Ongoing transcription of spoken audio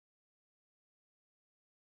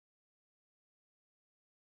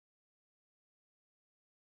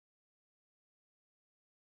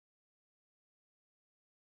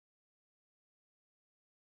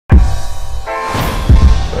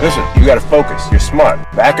Listen, you gotta focus. You're smart.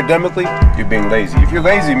 But academically, you're being lazy. If you're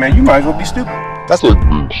lazy, man, you might as well be stupid. That's what.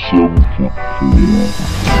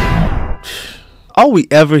 All we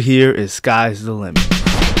ever hear is sky's the limit.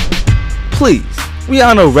 Please, we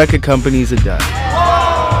all know record companies are done.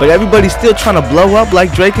 But everybody's still trying to blow up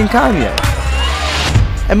like Drake and Kanye.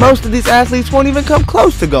 And most of these athletes won't even come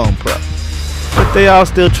close to going pro. But they all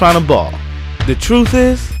still trying to ball. The truth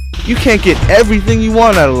is, you can't get everything you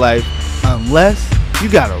want out of life unless you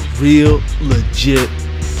got a real, legit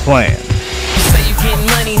plan. Say you getting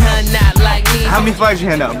money, huh? Not like me. How many flyers you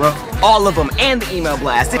hand out, bro? All of them, and the email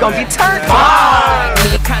blast. It's gonna be turned on.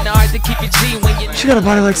 Kinda hard to keep it G when you. She got a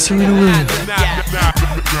body like Serena Williams.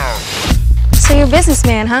 So you're a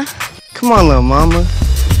businessman, huh? Come on, little mama.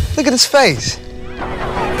 Look at his face.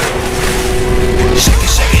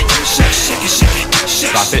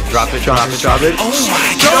 Drop it, drop it, drop it, drop it. Oh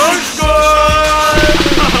my God!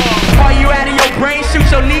 While you out of your brain, shoot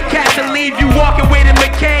your kneecaps and leave you walking with a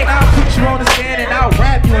McCain. I'll put you on the stand and I'll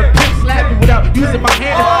rap you and pimp slap you without using my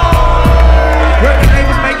hand. Record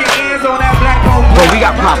labels making ends on that black hole. Bro, we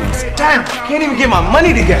got problems. Damn, I can't even get my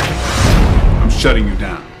money together. I'm shutting you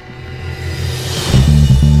down.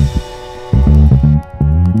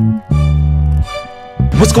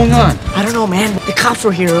 What's going on? I don't know, man. The cops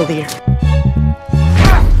were here earlier.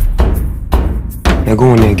 Now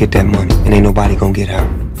go in there and get that money, and ain't nobody gonna get hurt.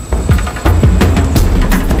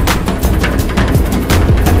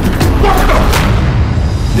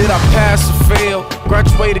 Did I pass or fail?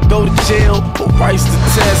 Graduate to go to jail? Who writes the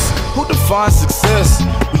test? Who defines success?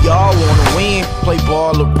 We all wanna win, play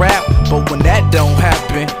ball or rap, but when that don't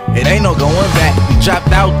happen, it ain't no going back. We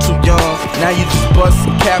dropped out too young, now you just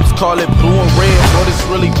bustin' caps, call it blue and red, but it's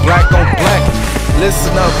really black on black.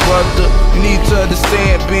 Listen up, brother, you need to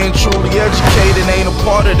understand, being truly educated ain't a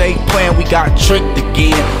part of they plan. We got tricked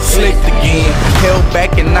again, slicked again, held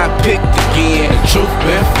back and not picked again. The truth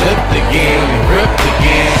been flipped again.